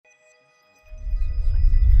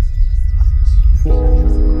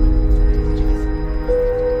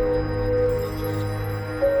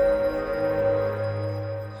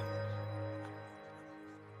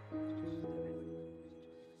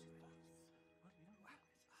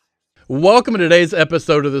Welcome to today's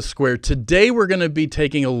episode of The Square. Today we're going to be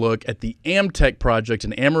taking a look at the AmTech project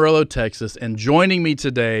in Amarillo, Texas, and joining me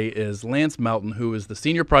today is Lance Melton, who is the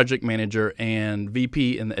Senior Project Manager and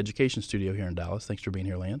VP in the Education Studio here in Dallas. Thanks for being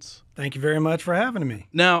here, Lance. Thank you very much for having me.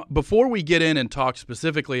 Now, before we get in and talk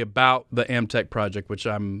specifically about the AmTech project, which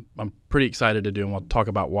I'm pretty excited to do, and we'll talk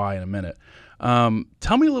about why in a minute,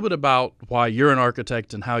 tell me a little bit about why you're an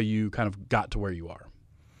architect and how you kind of got to where you are.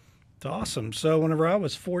 It's awesome. So whenever I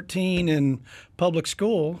was 14 in public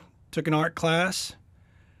school, took an art class,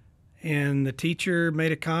 and the teacher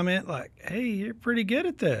made a comment like, "Hey, you're pretty good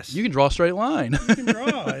at this. You can draw a straight line." You can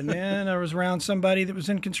draw." And then I was around somebody that was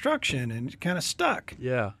in construction, and it kind of stuck.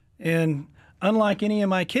 Yeah. And unlike any of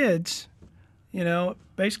my kids,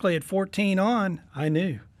 basically at 14 on, I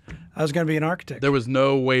knew I was going to be an architect. There was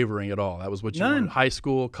no wavering at all. That was what you None. wanted. High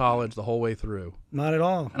school, college, the whole way through. Not at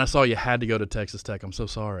all. And I saw you had to go to Texas Tech. I'm so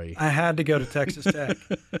sorry. I had to go to Texas Tech.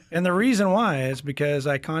 And the reason why is because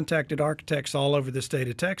I contacted architects all over the state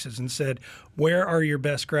of Texas and said, "Where are your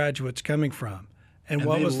best graduates coming from?" And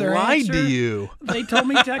what was their lied answer? to you. They told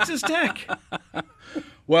me Texas Tech.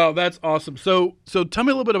 Well, that's awesome. So tell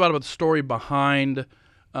me a little bit about the story behind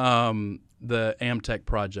the AmTech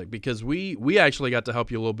project, because we actually got to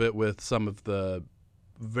help you a little bit with some of the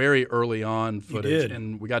very early on footage,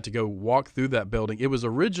 and we got to go walk through that building. It was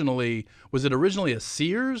originally a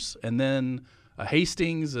Sears and then a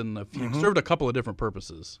Hastings, and served a couple of different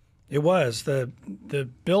purposes. It was. The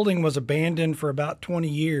building was abandoned for about 20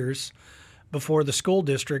 years before the school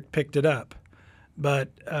district picked it up. But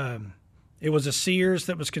it was a Sears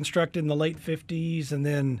that was constructed in the late 50s, and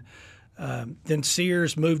then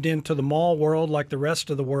Sears moved into the mall world like the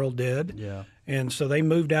rest of the world did. Yeah. And so they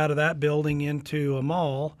moved out of that building into a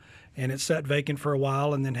mall, and it sat vacant for a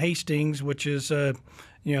while. And then Hastings, which is,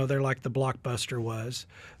 they're like the Blockbuster was,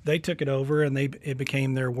 they took it over, and it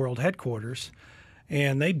became their world headquarters.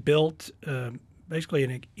 And they built basically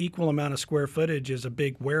an equal amount of square footage as a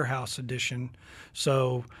big warehouse addition.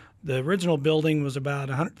 So the original building was about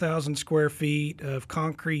 100,000 square feet of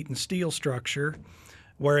concrete and steel structure,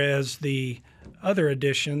 whereas the other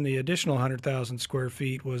addition, the additional 100,000 square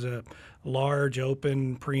feet, was a large,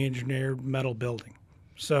 open, pre-engineered metal building.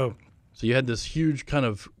 So you had this huge kind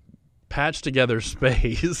of patched together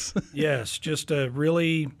space. Yes, just a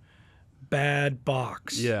really bad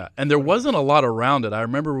box. Yeah, and there wasn't a lot around it. I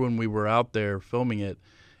remember when we were out there filming it,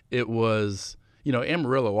 it was,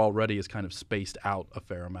 Amarillo already is kind of spaced out a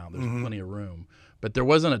fair amount. There's plenty of room. But there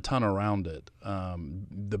wasn't a ton around it.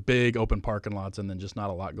 The big open parking lots, and then just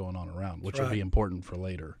not a lot going on around, which will be important for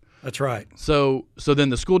later. That's right. So then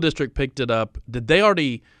the school district picked it up. Did they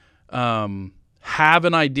already have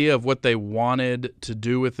an idea of what they wanted to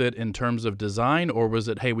do with it in terms of design, or was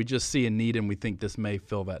it, hey, we just see a need and we think this may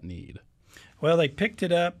fill that need? Well, they picked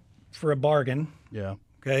it up for a bargain. Yeah.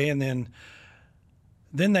 Okay, and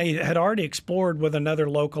then they had already explored with another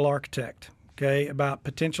local architect, about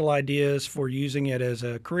potential ideas for using it as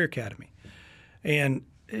a career academy. And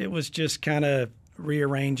it was just kind of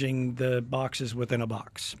rearranging the boxes within a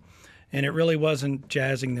box. And it really wasn't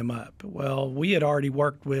jazzing them up. Well, we had already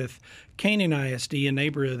worked with Canaan ISD, a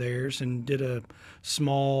neighbor of theirs, and did a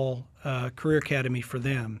small career academy for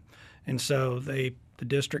them. And so the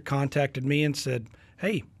district contacted me and said,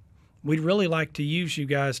 "Hey, we'd really like to use you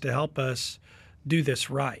guys to help us do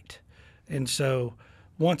this right." And so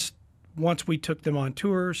once we took them on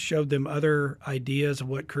tours, showed them other ideas of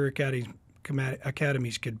what career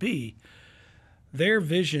academies could be, their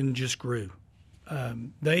vision just grew.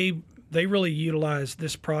 They really utilized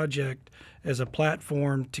this project as a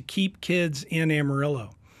platform to keep kids in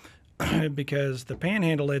Amarillo because the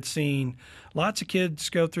Panhandle had seen lots of kids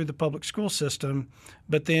go through the public school system,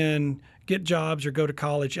 but then get jobs or go to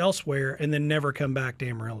college elsewhere and then never come back to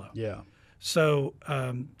Amarillo. Yeah. So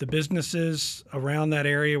the businesses around that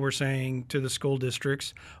area were saying to the school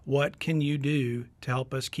districts, "What can you do to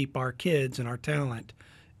help us keep our kids and our talent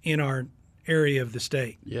in our area of the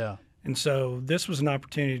state?" Yeah. And so this was an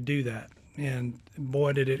opportunity to do that. And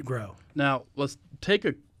boy, did it grow. Now, let's take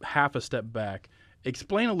a half a step back.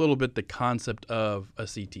 Explain a little bit the concept of a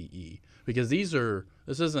CTE, because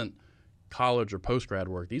this isn't college or post-grad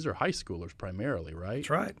work. These are high schoolers primarily, right? That's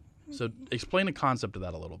right. So explain the concept of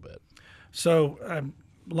that a little bit. So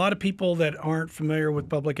a lot of people that aren't familiar with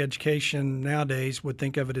public education nowadays would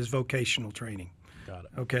think of it as vocational training. Got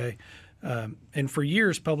it. Okay. And for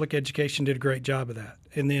years, public education did a great job of that.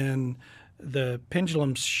 And then the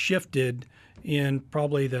pendulum shifted in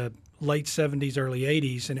probably the late 70s, early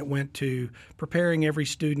 80s, and it went to preparing every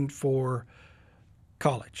student for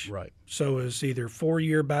college. Right. So it was either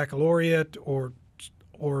 4-year baccalaureate or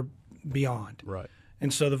beyond. Right.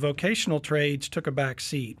 And so the vocational trades took a back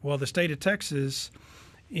seat. Well, the state of Texas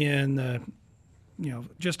in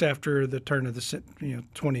just after the turn of the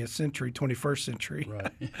 20th century, 21st century,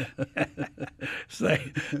 Right. so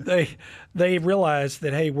they realized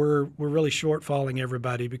that, hey, we're really shortfalling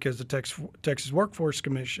everybody, because the Texas Workforce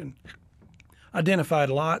Commission identified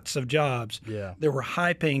lots of jobs. Yeah. There were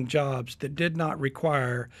high-paying jobs that did not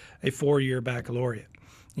require a 4-year baccalaureate.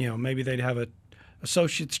 Maybe they'd have an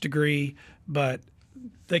associate's degree, but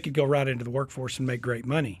they could go right into the workforce and make great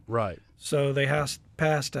money. Right. So they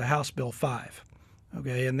passed a House Bill 5.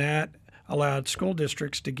 Okay, and that allowed school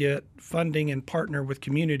districts to get funding and partner with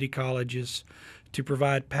community colleges to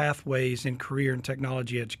provide pathways in career and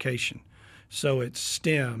technology education. So it's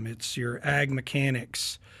STEM, it's your ag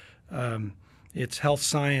mechanics, it's health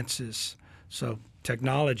sciences, so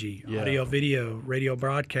technology, audio, video, radio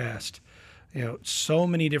broadcast, so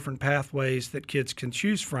many different pathways that kids can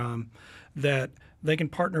choose from, that they can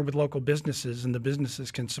partner with local businesses, and the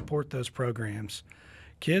businesses can support those programs.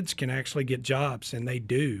 Kids can actually get jobs, and they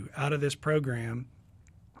do, out of this program.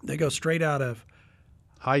 They go straight out of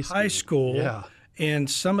high school, Yeah. and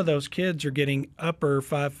some of those kids are getting upper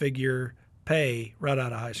 5-figure pay right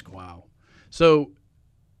out of high school. Wow. So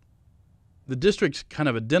the districts kind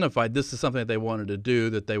of identified this is something that they wanted to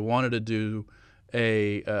do, that they wanted to do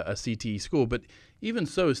a CTE school. But even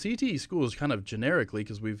so, CTE schools kind of generically,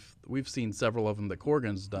 because we've seen several of them that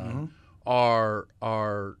Corrigan's done, are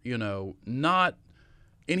not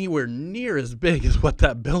anywhere near as big as what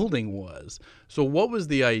that building was. So what was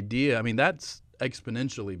the idea? I mean, that's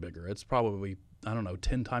exponentially bigger. It's probably,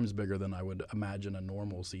 10 times bigger than I would imagine a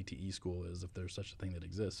normal CTE school is, if there's such a thing that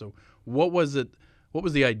exists. So what was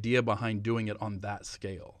the idea behind doing it on that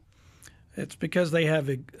scale? It's because they have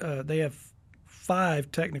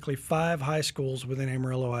technically five high schools within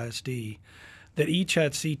Amarillo ISD that each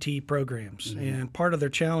had CTE programs. And part of their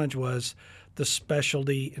challenge was the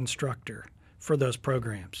specialty instructor for those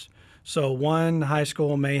programs. So one high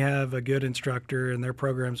school may have a good instructor and their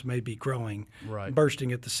programs may be growing,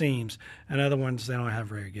 bursting at the seams, and other ones they don't have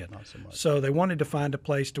very good. Not so much. So they wanted to find a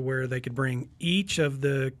place to where they could bring each of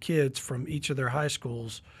the kids from each of their high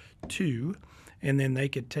schools to, and then they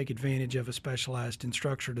could take advantage of a specialized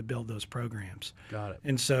instructor to build those programs. Got it.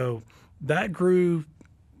 And so that grew,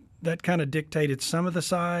 that kind of dictated some of the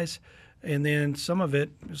size, and then some of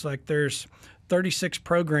it was like there's 36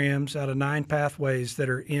 programs out of 9 pathways that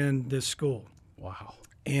are in this school. Wow.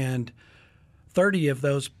 And 30 of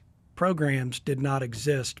those programs did not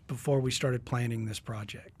exist before we started planning this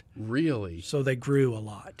project. Really? So they grew a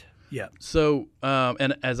lot. Yeah. So,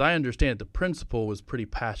 and as I understand it, the principal was pretty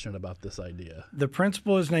passionate about this idea. The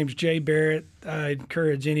principal, his name's Jay Barrett. I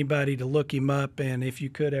encourage anybody to look him up, and if you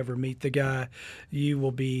could ever meet the guy, you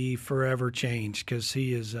will be forever changed, because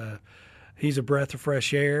he's a breath of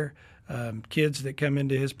fresh air. Kids that come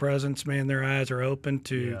into his presence, man, their eyes are open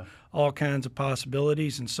to all kinds of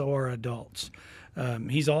possibilities, and so are adults.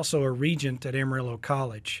 He's also a regent at Amarillo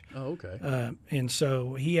College. Oh, okay. And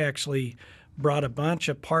so he actually brought a bunch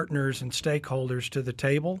of partners and stakeholders to the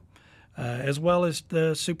table, as well as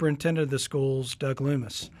the superintendent of the schools, Doug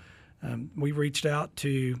Loomis. We reached out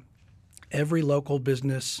to every local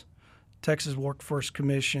business, Texas Workforce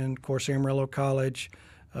Commission, of course, Amarillo College,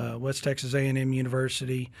 West Texas A&M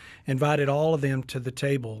University, invited all of them to the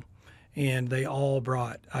table, and they all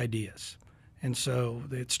brought ideas. And so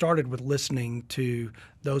it started with listening to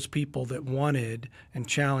those people that wanted and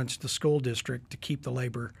challenged the school district to keep the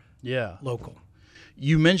labor local.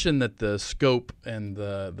 You mentioned that the scope and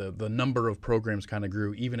the number of programs kind of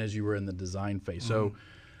grew even as you were in the design phase. So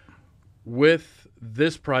with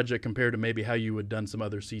this project compared to maybe how you had done some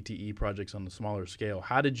other CTE projects on the smaller scale,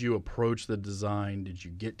 how did you approach the design? Did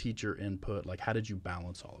you get teacher input? Like, how did you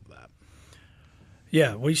balance all of that?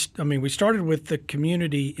 Yeah, we started with the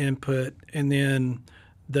community input, and then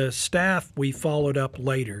the staff we followed up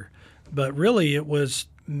later. But really it was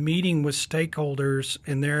meeting with stakeholders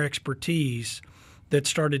and their expertise that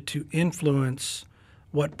started to influence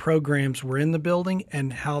what programs were in the building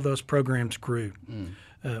and how those programs grew.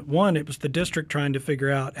 One, it was the district trying to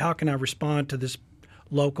figure out, how can I respond to this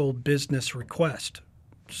local business request?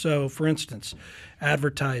 So, for instance,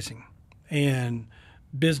 advertising and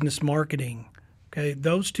business marketing, okay,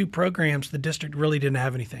 those 2 programs, the district really didn't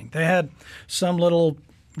have anything. They had some little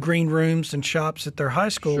green rooms and shops at their high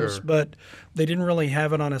schools, but they didn't really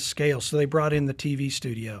have it on a scale. So they brought in the TV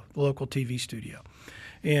studio, the local TV studio,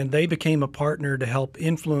 and they became a partner to help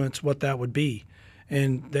influence what that would be.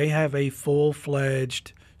 And they have a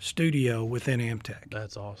full-fledged studio within AmTech.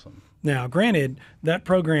 That's awesome. Now, granted, that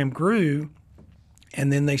program grew,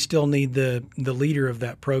 And then they still need the leader of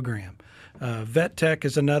that program. Vet Tech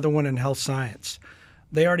is another one in health science.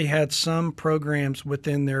 They already had some programs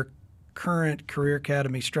within their current Career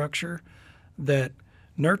Academy structure that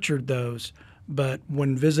nurtured those, but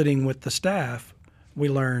when visiting with the staff, we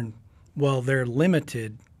learned, well, they're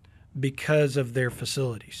limited because of their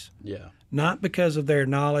facilities. Yeah. Not because of their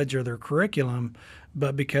knowledge or their curriculum,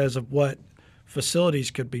 but because of what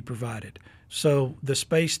facilities could be provided. So the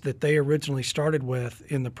space that they originally started with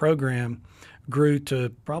in the program grew to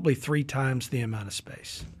probably 3 times the amount of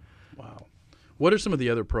space. Wow. What are some of the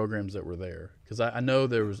other programs that were there? Because I know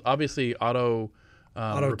there was obviously auto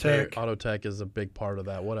tech. Auto tech is a big part of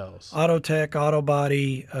that. What else? Auto tech, auto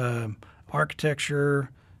body, architecture,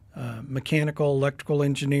 mechanical, electrical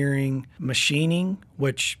engineering, machining,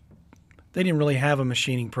 which they didn't really have a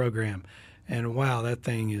machining program. And wow, that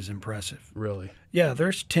thing is impressive. Really? Yeah,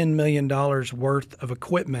 there's $10 million worth of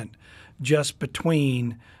equipment just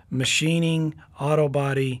between machining, auto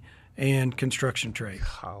body, and construction trade.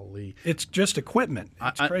 Golly. It's just equipment.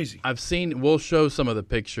 It's crazy. I've seen. We'll show some of the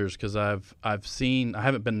pictures because I've seen. I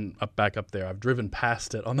haven't been back up there. I've driven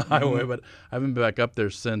past it on the highway, but I haven't been back up there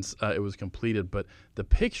since it was completed. But the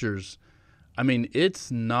pictures, I mean,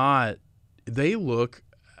 it's not. They look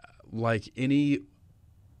like any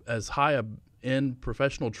as high a in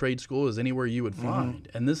professional trade school as anywhere you would find,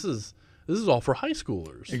 and this is all for high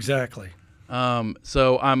schoolers. Exactly.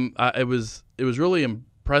 So it was really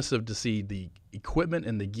impressive to see the equipment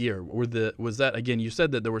and the gear. Was that, again, you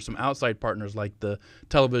said that there were some outside partners like the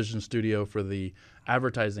television studio for the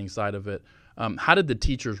advertising side of it. How did the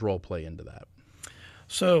teacher's role play into that?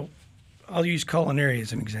 So I'll use culinary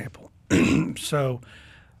as an example. So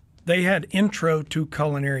they had intro to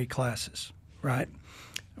culinary classes, right?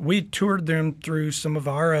 We toured them through some of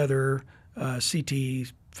our other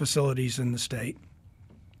CTE facilities in the state,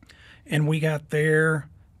 and we got their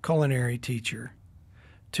culinary teacher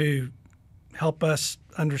to help us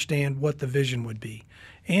understand what the vision would be.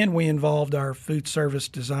 And we involved our food service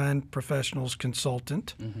design professionals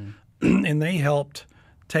consultant, and they helped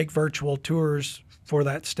take virtual tours for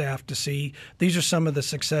that staff to see these are some of the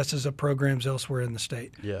successes of programs elsewhere in the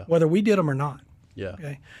state, whether we did them or not. Yeah.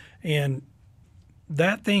 Okay. And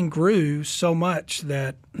that thing grew so much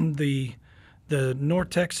that the North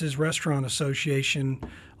Texas Restaurant Association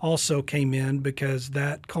also came in because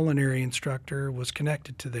that culinary instructor was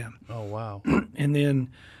connected to them. Oh, wow. And then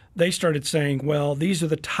they started saying, well, these are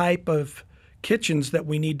the type of kitchens that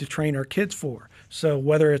we need to train our kids for. So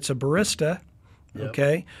whether it's a barista,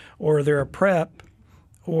 okay, or they're a prep,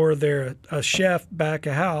 or they're a chef back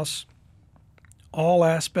of house, all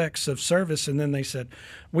aspects of service. And then they said,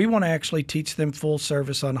 we want to actually teach them full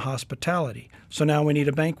service on hospitality. So now we need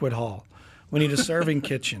a banquet hall. We need a serving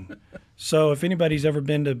kitchen. So if anybody's ever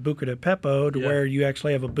been to Buca de Beppo, where you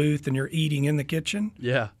actually have a booth and you're eating in the kitchen,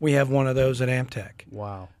 we have one of those at AmTech.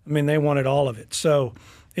 Wow. I mean, they wanted all of it. So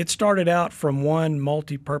it started out from one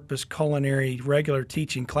multi-purpose culinary regular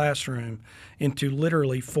teaching classroom into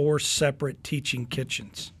literally 4 separate teaching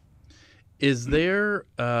kitchens. Is there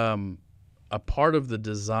a part of the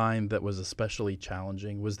design that was especially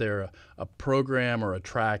challenging? Was there a program or a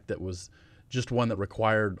track that was just one that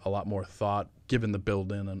required a lot more thought, given the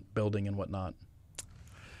building and whatnot?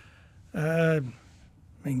 I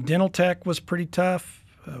mean, dental tech was pretty tough,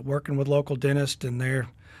 working with local dentists, and they're,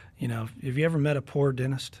 have you ever met a poor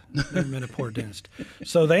dentist? Never met a poor dentist.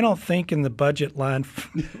 So they don't think in the budget line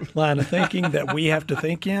of thinking that we have to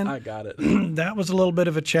think in. I got it. That was a little bit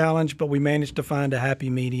of a challenge, but we managed to find a happy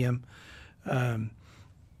medium. Any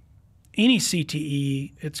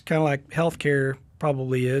CTE, it's kind of like healthcare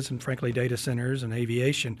probably is, and frankly data centers and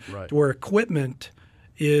aviation, where equipment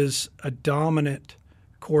is a dominant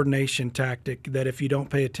coordination tactic that if you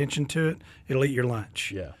don't pay attention to it, it'll eat your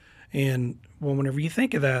lunch. Yeah. And whenever you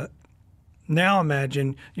think of that, now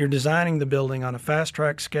imagine you're designing the building on a fast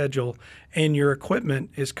track schedule and your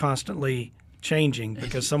equipment is constantly changing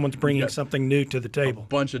because someone's bringing something new to the table. A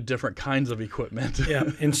bunch of different kinds of equipment.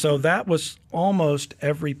 Yeah, and so that was almost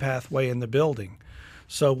every pathway in the building.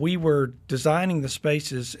 So we were designing the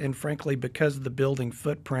spaces, and frankly, because the building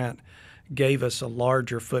footprint gave us a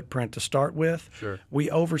larger footprint to start with, we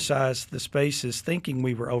oversized the spaces thinking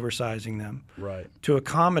we were oversizing them to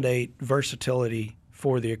accommodate versatility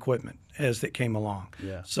for the equipment as it came along.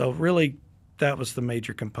 Yeah. So really, that was the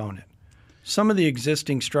major component. Some of the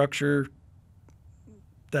existing structure,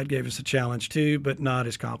 that gave us a challenge too, but not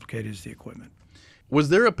as complicated as the equipment. Was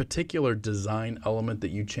there a particular design element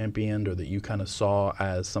that you championed or that you kind of saw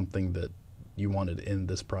as something that you wanted in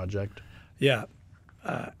this project? Yeah,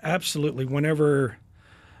 absolutely. Whenever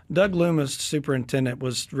Doug Loomis, superintendent,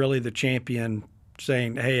 was really the champion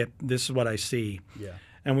saying, hey, this is what I see. Yeah.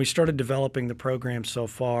 And we started developing the program so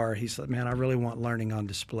far. He said, man, I really want learning on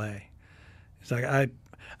display. He's like, I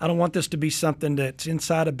don't want this to be something that's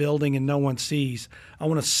inside a building and no one sees. I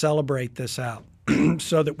want to celebrate this out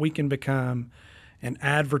so that we can become an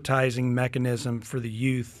advertising mechanism for the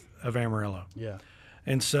youth of Amarillo. Yeah.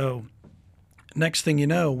 And so next thing you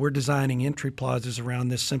know, we're designing entry plazas around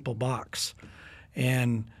this simple box.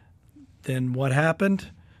 And then what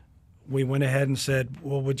happened? We went ahead and said,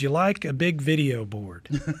 well, would you like a big video board?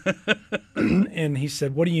 And he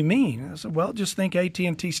said, what do you mean? I said, well, just think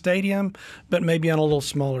AT&T Stadium, but maybe on a little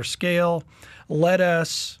smaller scale. Let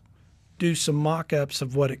us do some mock-ups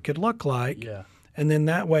of what it could look like. Yeah. And then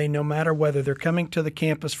that way, no matter whether they're coming to the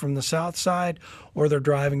campus from the south side or they're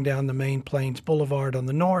driving down the main Plains Boulevard on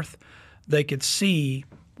the north, they could see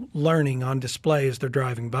learning on display as they're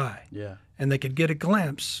driving by. Yeah. And they could get a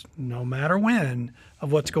glimpse, no matter when,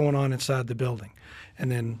 of what's going on inside the building.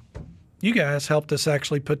 And then you guys helped us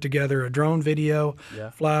actually put together a drone video,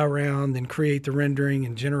 fly around, then create the rendering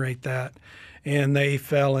and generate that. And they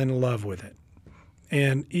fell in love with it.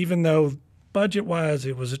 And even though budget-wise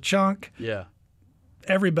it was a chunk,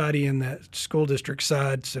 everybody in that school district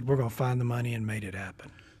side said, we're going to find the money, and made it happen.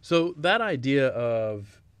 So that idea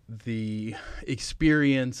of the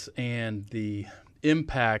experience and the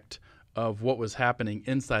impact of what was happening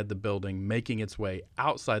inside the building making its way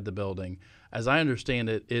outside the building, as I understand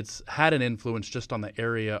it, it's had an influence just on the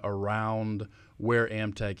area around where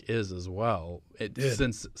AmTech is as well.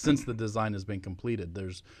 Since the design has been completed,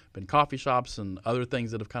 there's been coffee shops and other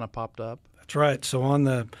things that have kind of popped up. That's right. So on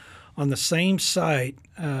the same site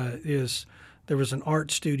there was an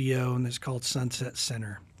art studio, and it's called Sunset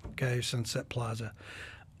Center, Sunset Plaza.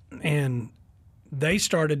 And they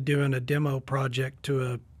started doing a demo project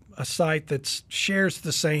to a site that shares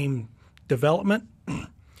the same development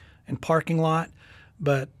and parking lot,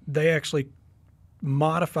 but they actually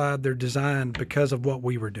modified their design because of what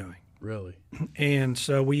we were doing. Really? And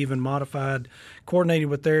so we even coordinated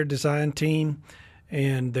with their design team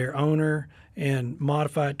and their owner, and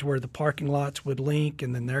modified to where the parking lots would link,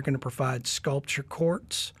 and then they're going to provide sculpture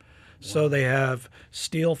courts. So they have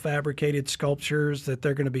steel fabricated sculptures that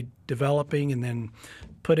they're going to be developing, and then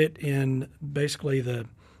put it in basically the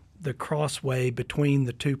crossway between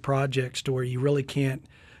the two projects to where you really can't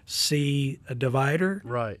see a divider.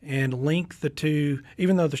 Right. And link the two,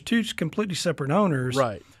 even though there's two completely separate owners.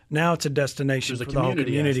 Right. Now it's a destination There's for the whole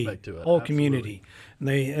community. Aspect to it. Whole Absolutely.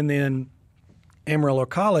 community. And then Amarillo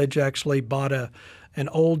College actually bought an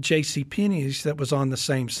old JCPenney's that was on the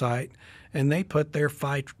same site, and they put their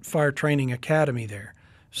fire training academy there.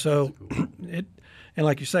 So cool. And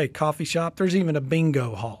like you say, coffee shop, there's even a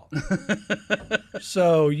bingo hall.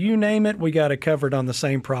 So you name it, we got it covered on the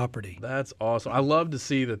same property. That's awesome. I love to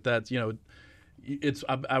see that. That's, it's.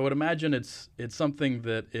 I would imagine it's something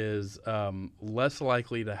that is less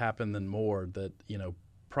likely to happen than more. That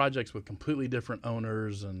projects with completely different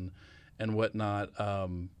owners and whatnot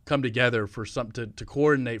come together for to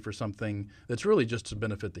coordinate for something that's really just to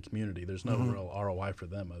benefit the community. There's no real ROI for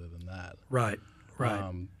them other than that. Right.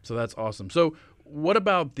 So that's awesome. So what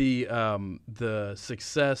about the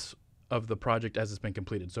success of the project as it's been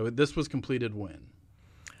completed? So this was completed when?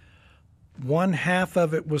 One half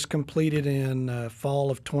of it was completed in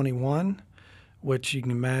fall of 21, which you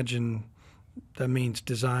can imagine that means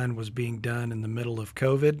design was being done in the middle of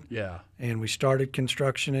COVID. Yeah. And we started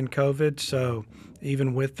construction in COVID. So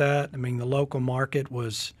even with that, the local market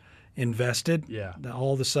was invested. Yeah.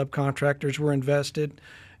 All the subcontractors were invested.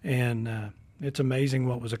 And it's amazing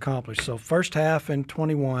what was accomplished. So first half in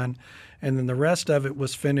 21, and then the rest of it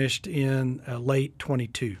was finished in late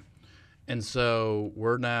 22. And so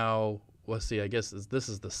we're now, let's see, I guess this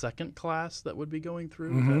is the second class that would be going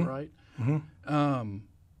through. Is that right? Mm-hmm.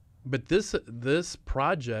 But this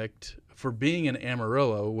project, for being in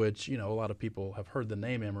Amarillo, which a lot of people have heard the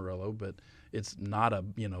name Amarillo, but it's not a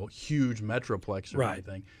huge metroplex or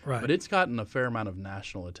anything. Right. But it's gotten a fair amount of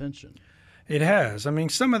national attention. It has.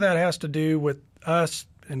 Some of that has to do with us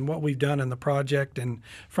and what we've done in the project, and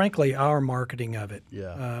frankly, our marketing of it.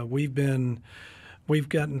 Yeah. We've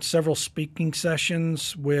gotten several speaking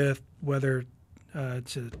sessions with whether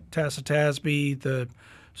it's a TASB, the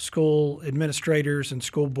school administrators and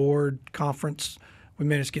school board conference. We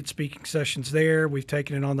managed to get speaking sessions there. We've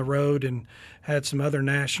taken it on the road and had some other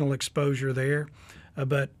national exposure there.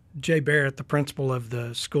 But Jay Barrett, the principal of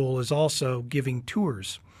the school, is also giving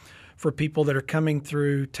tours for people that are coming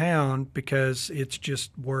through town because it's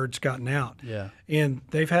just word's gotten out. Yeah. And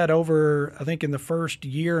they've had over, I think in the first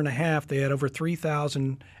year and a half, they had over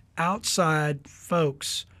 3,000 outside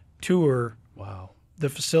folks tour the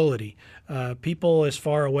facility. People as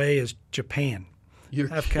far away as Japan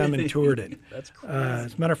have come and toured it. That's crazy.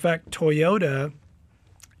 As a matter of fact, Toyota,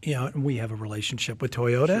 we have a relationship with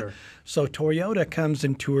Toyota. Sure. So Toyota comes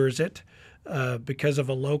and tours it because of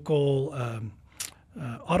a local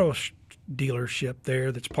auto dealership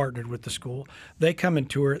there that's partnered with the school. They come and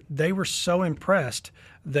tour it. They were so impressed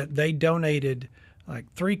that they donated like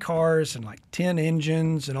 3 cars and like 10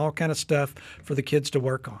 engines and all kind of stuff for the kids to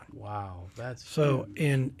work on. Wow, that's so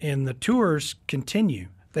huge. and the tours continue.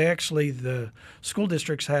 The school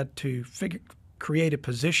districts had to create a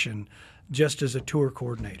position just as a tour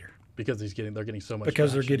coordinator because they're getting so much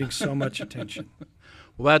because traction. they're getting so much attention.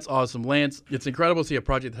 Well, that's awesome. Lance, it's incredible to see a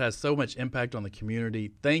project that has so much impact on the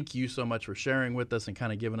community. Thank you so much for sharing with us and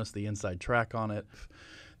kind of giving us the inside track on it.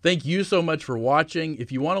 Thank you so much for watching.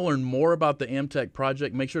 If you want to learn more about the AmTech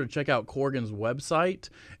project, make sure to check out Corrigan's website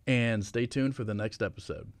and stay tuned for the next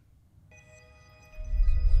episode.